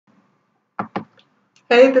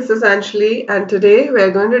Hey, this is Anjali, and today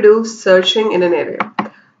we're going to do searching in an array.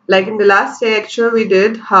 Like in the last lecture, we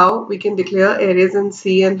did how we can declare arrays in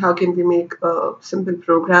C and how can we make a simple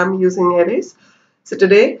program using arrays. So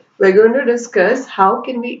today we're going to discuss how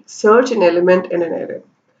can we search an element in an array.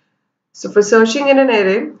 So for searching in an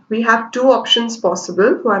array, we have two options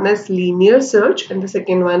possible. One is linear search and the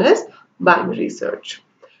second one is binary search.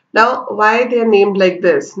 Now, why they are named like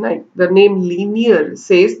this? Like the name linear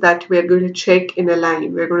says that we are going to check in a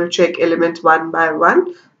line. We're going to check elements one by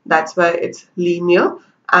one. That's why it's linear.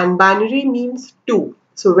 And binary means two.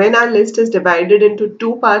 So when our list is divided into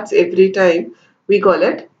two parts every time, we call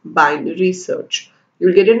it binary search.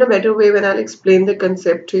 You'll get it in a better way when I'll explain the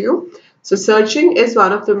concept to you. So searching is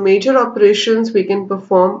one of the major operations we can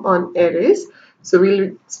perform on arrays. So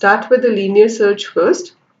we'll start with the linear search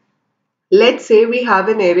first. Let's say we have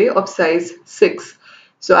an array of size 6.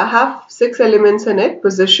 So I have 6 elements in it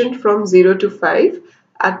positioned from 0 to 5.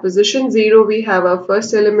 At position 0 we have our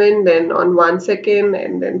first element, then on 1 second,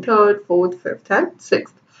 and then third, fourth, fifth and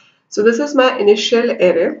sixth. So this is my initial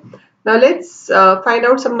array. Now let's find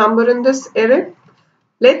out some number in this array.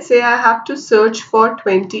 Let's say I have to search for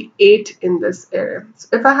 28 in this array. So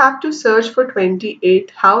if I have to search for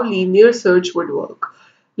 28, how linear search would work?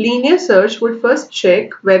 Linear search would first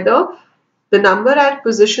check whether the number at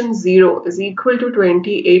position 0 is equal to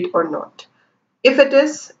 28 or not. If it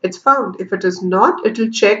is, it's found. If it is not, it will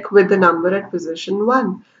check with the number at position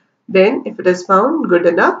 1. Then if it is found, good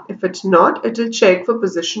enough. If it's not, it will check for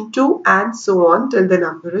position 2 and so on till the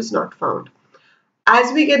number is not found.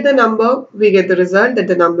 As we get the number, we get the result that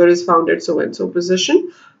the number is found at so and so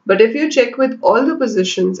position. But if you check with all the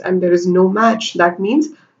positions and there is no match, that means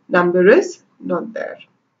number is not there.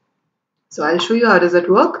 So I'll show you how does it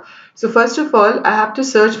work. So first of all, I have to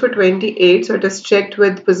search for 28. So it is checked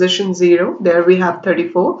with position 0. There we have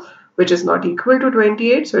 34, which is not equal to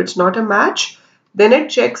 28. So it's not a match. Then it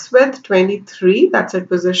checks with 23. That's at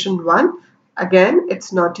position 1. Again,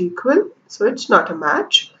 it's not equal. So it's not a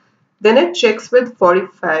match. Then it checks with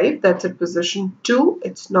 45. That's at position 2.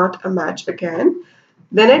 It's not a match again.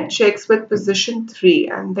 Then it checks with position 3.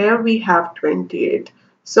 And there we have 28.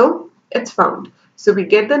 So it's found. So we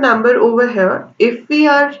get the number over here if we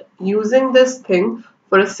are using this thing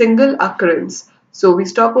for a single occurrence. So we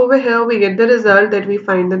stop over here, we get the result that we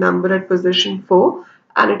find the number at position 4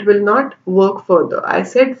 and it will not work further. I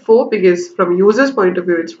said 4 because from user's point of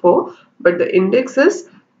view it's 4, but the index is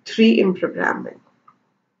 3 in programming.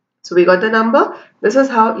 So we got the number. This is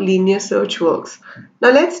how linear search works.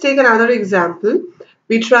 Now let's take another example.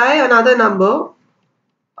 We try another number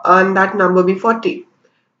and that number be 40.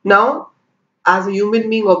 Now as a human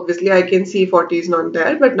being, obviously I can see 40 is not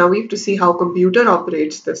there, but now we have to see how computer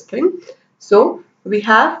operates this thing. So we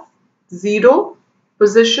have 0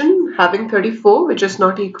 position having 34, which is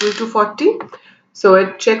not equal to 40. So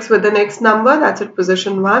it checks with the next number, that's at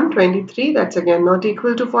position 1, 23, that's again not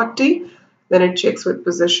equal to 40. Then it checks with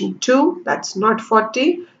position 2, that's not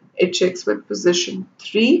 40. It checks with position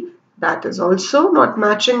 3, that is also not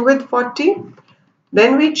matching with 40.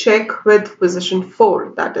 Then we check with position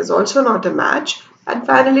 4, that is also not a match. And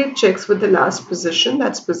finally it checks with the last position,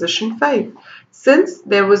 that's position 5. Since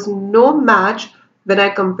there was no match when I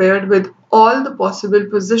compared with all the possible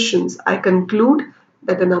positions, I conclude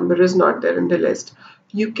that the number is not there in the list.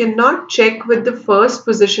 You cannot check with the first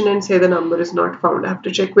position and say the number is not found. I have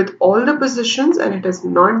to check with all the positions and it is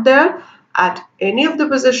not there at any of the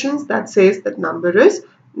positions. That says that number is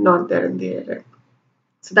not there in the array.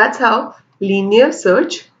 So that's how linear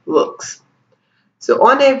search works. So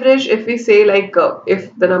on average, if we say like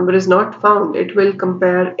if the number is not found, it will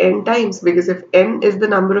compare n times, because if n is the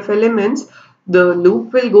number of elements, the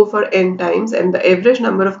loop will go for n times, and the average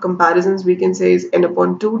number of comparisons we can say is n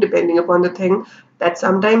upon 2, depending upon the thing, that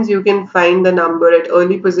sometimes you can find the number at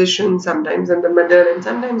early position, sometimes in the middle, and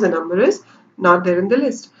sometimes the number is not there in the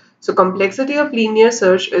list. So complexity of linear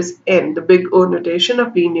search is n. The big O notation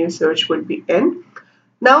of linear search would be n.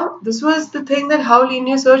 Now, this was the thing that how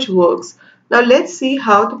linear search works. Now, let's see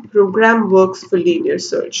how the program works for linear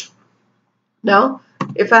search. Now,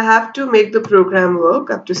 if I have to make the program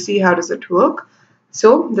work, I have to see how does it work.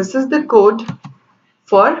 So, this is the code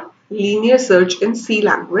for linear search in C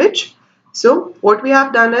language. So, what we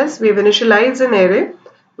have done is we've initialized an array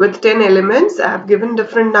with 10 elements. I have given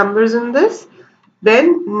different numbers in this.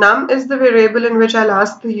 Then num is the variable in which I'll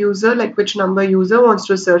ask the user like which number user wants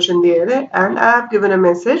to search in the array, and I have given a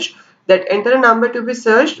message that enter a number to be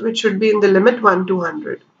searched which should be in the limit 1 to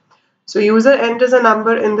 100. So user enters a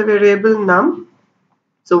number in the variable num.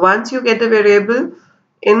 So once you get the variable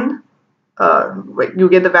in you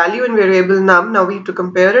get the value in variable num, now we have to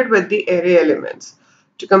compare it with the array elements.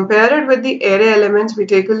 To compare it with the array elements, we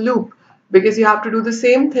take a loop because you have to do the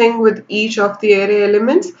same thing with each of the array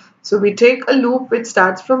elements. So we take a loop which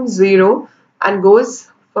starts from 0 and goes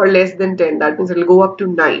for less than 10. That means it will go up to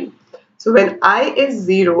 9. So when I is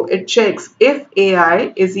 0, it checks if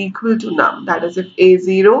ai is equal to num. That is, if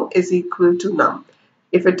a0 is equal to num.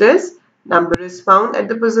 If it is, number is found at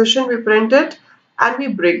the position, we print it and we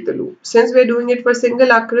break the loop. Since we are doing it for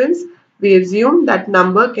single occurrence, we assume that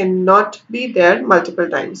number cannot be there multiple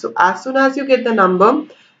times. So as soon as you get the number,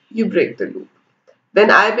 you break the loop.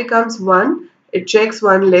 Then I becomes 1. It checks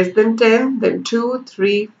 1 less than 10, then 2,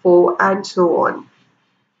 3, 4 and so on.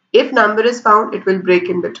 If number is found, it will break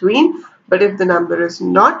in between. But if the number is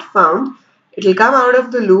not found, it will come out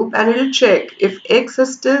of the loop and it will check if x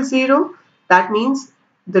is still 0. That means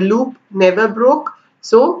the loop never broke.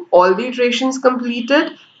 So all the iterations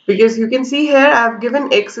completed, because you can see here I have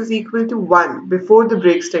given x is equal to 1 before the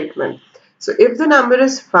break statement. So if the number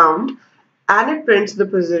is found and it prints the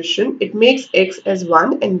position, it makes x as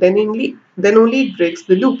 1 and then only it breaks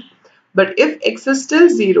the loop. But if x is still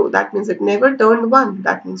 0, that means it never turned 1.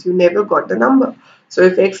 That means you never got the number. So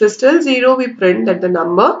if x is still 0, we print that the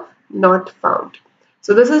number not found.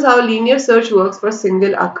 So this is how linear search works for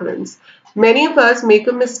single occurrence. Many of us make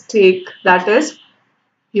a mistake, that is,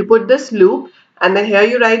 you put this loop and then here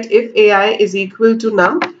you write if ai is equal to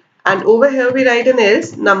num and over here we write an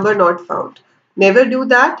else, number not found. Never do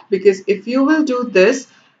that, because if you will do this,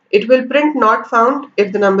 it will print not found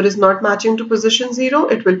if the number is not matching to position 0.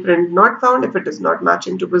 It will print not found if it is not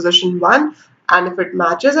matching to position 1. And if it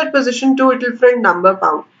matches at position 2, it will print number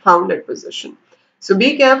found at position. So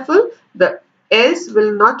be careful. The else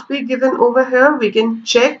will not be given over here. We can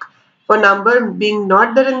check for number being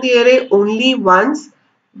not there in the array only once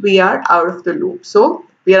we are out of the loop. So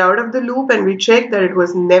we are out of the loop and we check that it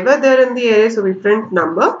was never there in the array. So we print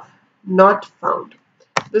number not found.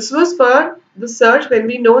 This was for the search when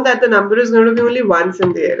we know that the number is going to be only once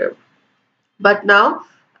in the array. But now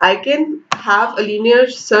I can have a linear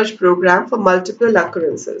search program for multiple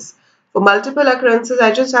occurrences. For multiple occurrences,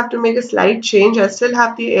 I just have to make a slight change. I still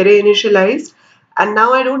have the array initialized and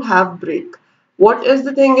now I don't have break. What is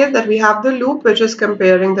the thing is that we have the loop which is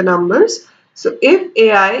comparing the numbers. So if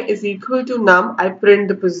ai is equal to num, I print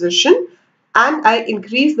the position and I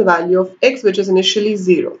increase the value of x, which is initially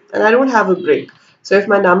 0, and I don't have a break. So if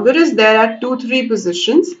my number is there at 2, 3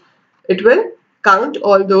 positions, it will count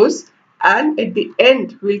all those and at the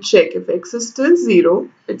end we'll check if x is still 0,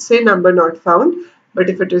 it says number not found, but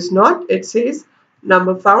if it is not, it says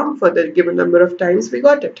number found for the given number of times we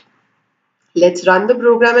got it. Let's run the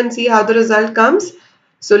program and see how the result comes.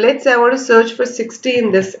 So let's say I want to search for 60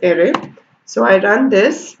 in this array. So I run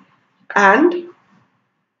this and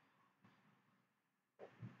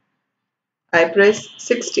I press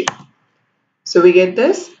 60. So we get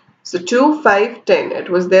this. So 2, 5, 10. It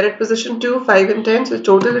was there at position 2, 5 and 10. So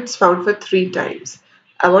total it's found for 3 times.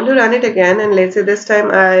 I want to run it again and let's say this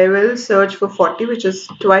time I will search for 40, which is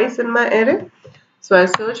twice in my array. So I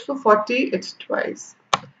search for 40, it's twice.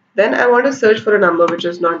 Then I want to search for a number which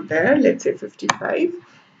is not there. Let's say 55.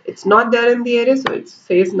 It's not there in the array, so it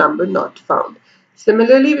says number not found.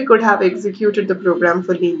 Similarly, we could have executed the program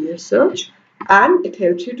for linear search and it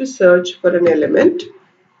helps you to search for an element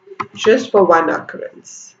just for one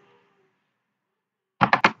occurrence.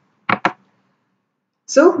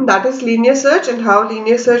 So that is linear search and how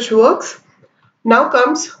linear search works. Now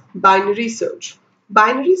comes binary search.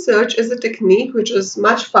 Binary search is a technique which is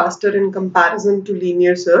much faster in comparison to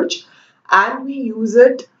linear search, and we use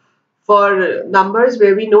it for numbers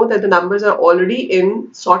where we know that the numbers are already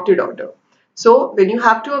in sorted order. So when you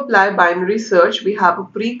have to apply binary search, we have a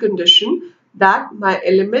precondition that my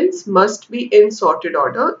elements must be in sorted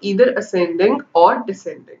order, either ascending or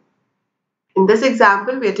descending. In this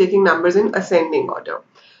example, we are taking numbers in ascending order.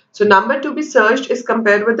 So number to be searched is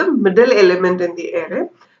compared with the middle element in the array.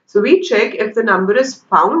 So we check if the number is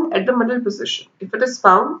found at the middle position. If it is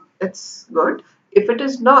found, it's good. If it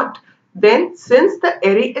is not, then since the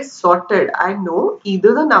array is sorted, I know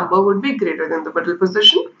either the number would be greater than the middle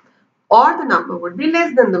position or the number would be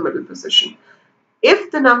less than the middle position.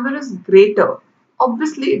 If the number is greater,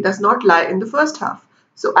 obviously it does not lie in the first half.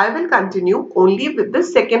 So I will continue only with the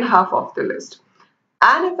second half of the list.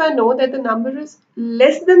 And if I know that the number is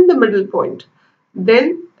less than the middle point,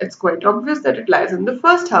 then it's quite obvious that it lies in the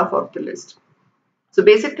first half of the list. So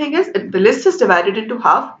basic thing is the list is divided into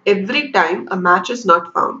half every time a match is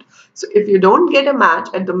not found. So if you don't get a match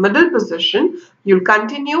at the middle position, you'll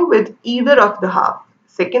continue with either of the half,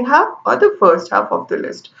 second half or the first half of the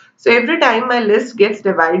list. So every time my list gets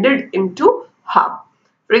divided into half.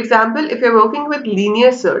 For example, if you're working with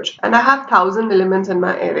linear search and I have 1000 elements in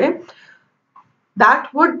my array, that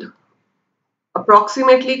would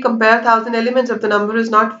approximately compare 1000 elements if the number is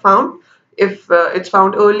not found. If it's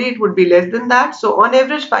found early, it would be less than that. So on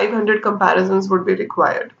average, 500 comparisons would be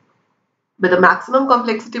required, but the maximum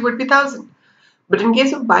complexity would be 1000. But in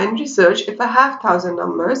case of binary search, if I have 1000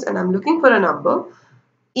 numbers and I'm looking for a number,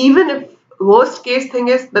 even if worst case thing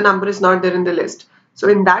is the number is not there in the list, so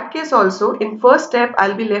in that case also, in first step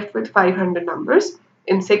I'll be left with 500 numbers,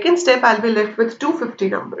 in second step I'll be left with 250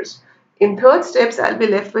 numbers, in third steps I'll be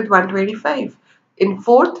left with 125, in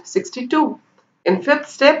fourth 62, in fifth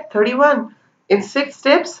step 31, in sixth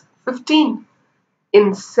steps 15,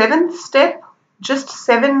 in seventh step just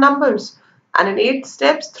 7 numbers, and in 8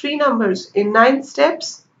 steps 3 numbers, in 9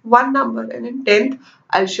 steps 1 number, and in 10th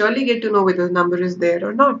I'll surely get to know whether the number is there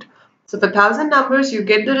or not. So for 1000 numbers you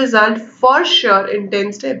get the result for sure in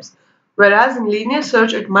 10 steps, whereas in linear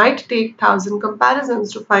search it might take 1000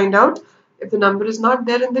 comparisons to find out if the number is not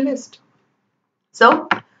there in the list. So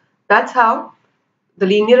that's how the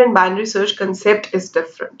linear and binary search concept is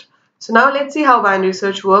different. So now let's see how binary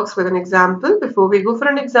search works with an example. Before we go for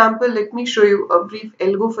an example, let me show you a brief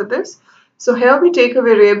algo for this. So here we take a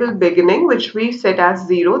variable beginning, which we set as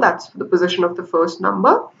 0, that's the position of the first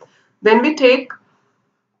number. Then we take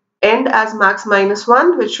end as max minus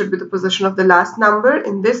 1, which should be the position of the last number.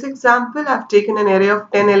 In this example, I've taken an array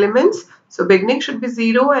of 10 elements. So beginning should be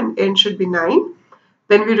 0 and end should be 9.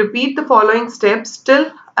 Then we repeat the following steps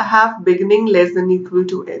till I have beginning less than equal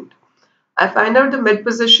to end. I find out the mid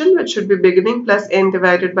position, which should be beginning plus end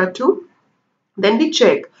divided by 2. Then we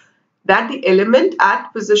check that the element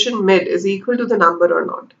at position mid is equal to the number or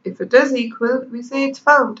not. If it is equal, we say it's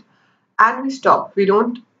found and we stop. We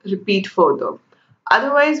don't repeat further.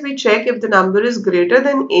 Otherwise, we check if the number is greater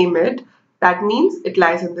than a mid. That means it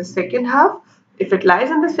lies in the second half. If it lies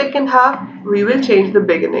in the second half, we will change the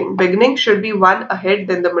beginning. Beginning should be 1 ahead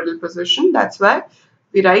than the middle position. That's why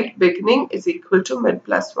we write beginning is equal to mid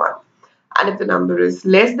plus 1. And if the number is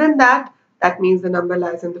less than that, that means the number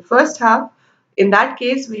lies in the first half. In that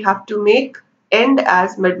case, we have to make end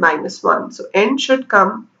as mid minus 1. So end should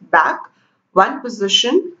come back 1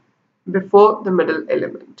 position before the middle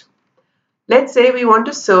element. Let's say we want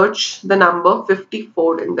to search the number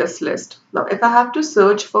 54 in this list. Now, if I have to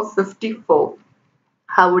search for 54,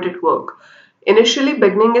 how would it work? Initially,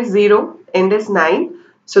 beginning is 0, end is 9.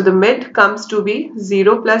 So the mid comes to be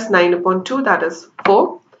 0 plus 9 upon 2, that is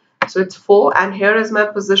 4. So it's 4, and here is my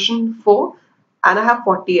position 4, and I have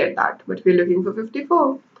 40 at that, but we're looking for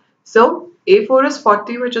 54. So A4 is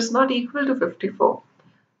 40, which is not equal to 54.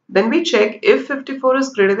 Then we check if 54 is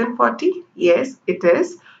greater than 40. Yes, it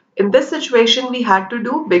is. In this situation, we had to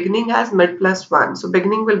do beginning as mid plus 1. So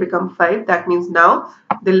beginning will become 5. That means now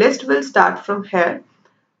the list will start from here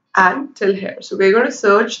and till here. So we're going to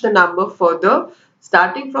search the number further,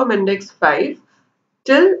 starting from index 5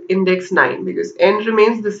 till index 9, because end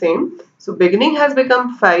remains the same. So beginning has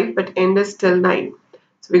become 5, but end is still 9.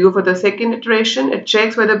 So we go for the second iteration. It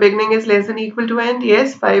checks whether beginning is less than equal to end.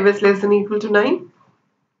 Yes, 5 is less than equal to 9.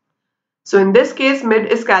 So in this case,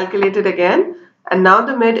 mid is calculated again. And now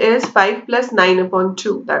the mid is 5 plus 9 upon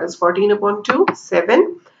 2. That is 14 upon 2,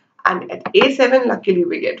 7. And at A7, luckily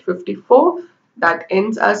we get 54. That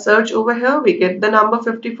ends our search over here. We get the number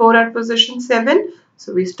 54 at position 7.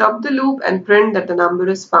 So we stop the loop and print that the number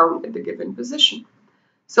is found at the given position.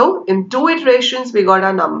 So in 2 iterations, we got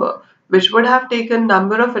our number, which would have taken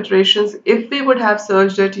number of iterations if we would have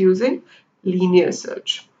searched it using linear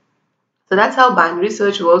search. So that's how binary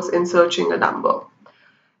search works in searching a number.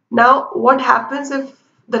 Now, what happens if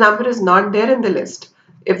the number is not there in the list?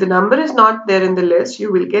 If the number is not there in the list,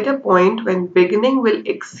 you will get a point when beginning will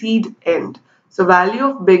exceed end. So value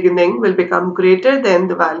of beginning will become greater than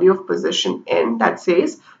the value of position end. That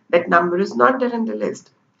says that number is not there in the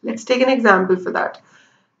list. Let's take an example for that.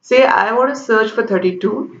 Say I want to search for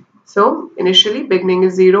 32. So initially beginning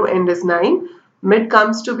is 0, end is 9. Mid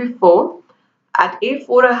comes to be 4. At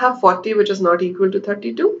A4 I have 40, which is not equal to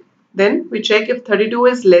 32. Then we check if 32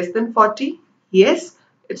 is less than 40. Yes,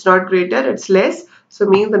 it's not greater, it's less. So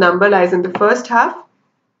means the number lies in the first half.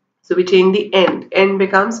 So we change the end. End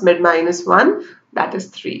becomes mid minus 1, that is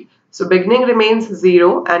 3. So beginning remains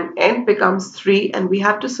 0 and end becomes 3, and we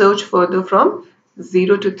have to search further from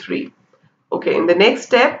 0 to 3. Okay, in the next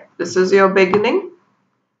step, this is your beginning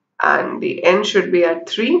and the end should be at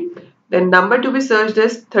 3. Then number to be searched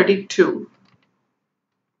is 32.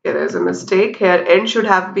 Okay, there's a mistake here. End should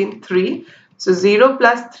have been 3. So 0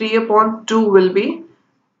 plus 3 upon 2 will be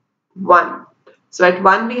 1. So at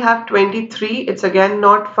 1 we have 23. It's again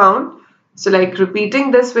not found. So like repeating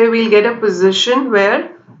this way, we'll get a position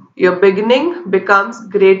where your beginning becomes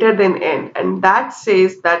greater than end, and that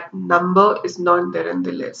says that number is not there in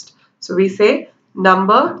the list. So we say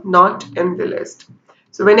number not in the list.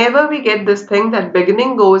 So whenever we get this thing that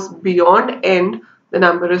beginning goes beyond end, the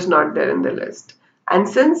number is not there in the list. And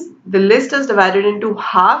since the list is divided into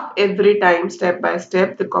half every time step by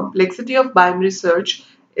step, the complexity of binary search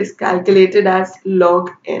is calculated as log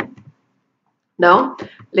n. Now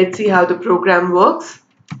let's see how the program works.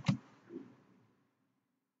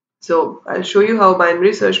 So I'll show you how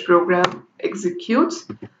binary search program executes.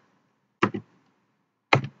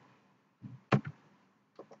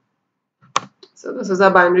 So this is our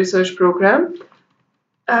binary search program.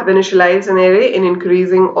 I have initialized an array in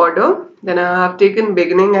increasing order. Then I have taken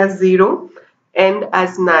beginning as 0, end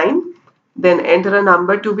as 9. Then enter a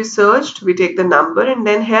number to be searched. We take the number, and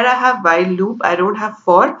then here I have while loop. I don't have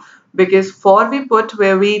for, because for we put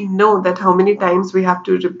where we know that how many times we have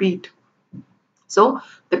to repeat. So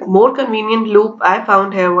the more convenient loop I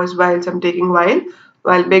found here was while. So I'm taking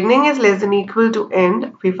while beginning is less than equal to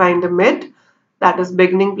end, we find the mid, that is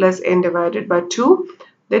beginning plus end divided by 2.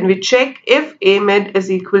 Then we check if a mid is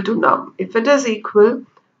equal to num. If it is equal,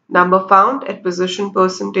 number found at position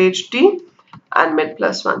 %t and mid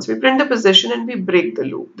plus 1. So we print the position and we break the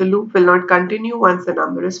loop. The loop will not continue once the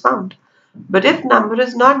number is found. But if number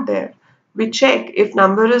is not there, we check if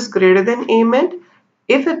number is greater than a mid.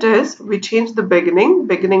 If it is, we change the beginning.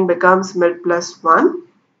 Beginning becomes mid plus 1.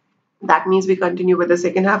 That means we continue with the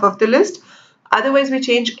second half of the list. Otherwise, we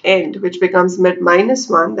change end, which becomes mid minus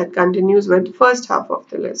 1. That continues with the first half of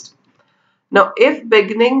the list. Now, if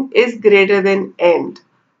beginning is greater than end,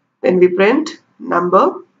 then we print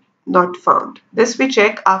number not found. This we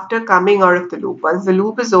check after coming out of the loop. Once the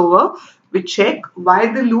loop is over, we check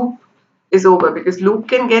why the loop is over, because loop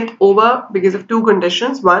can get over because of two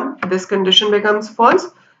conditions. One, this condition becomes false,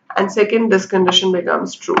 and second, this condition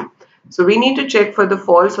becomes true. So we need to check for the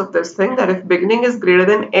false of this thing, that if beginning is greater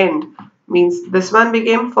than end, means this one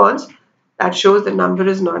became false. That shows the number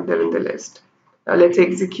is not there in the list. Now let's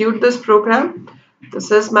execute this program.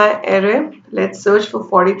 This is my array. Let's search for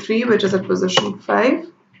 43, which is at position 5.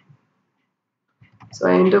 So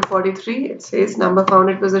I enter 43. It says number found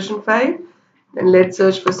at position 5. Then let's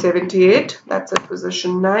search for 78. That's at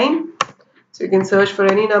position 9. So you can search for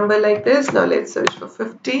any number like this. Now let's search for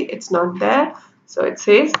 50. It's not there. So it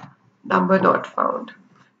says number not found.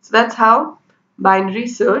 So that's how binary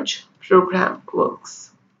search program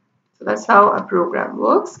works. So that's how a program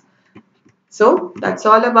works. So that's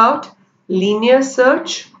all about linear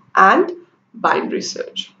search and binary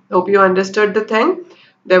search. Hope you understood the thing.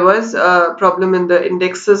 There was a problem in the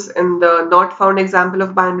indexes in the not found example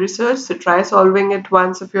of binary search. So try solving it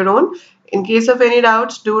once of your own. In case of any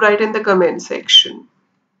doubts, do write in the comment section.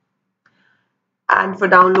 And for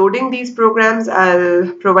downloading these programs,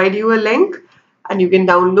 I'll provide you a link and you can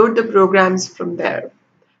download the programs from there.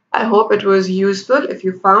 I hope it was useful. If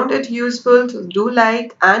you found it useful, do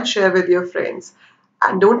like and share with your friends.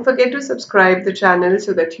 And don't forget to subscribe the channel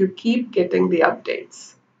so that you keep getting the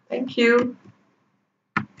updates. Thank you.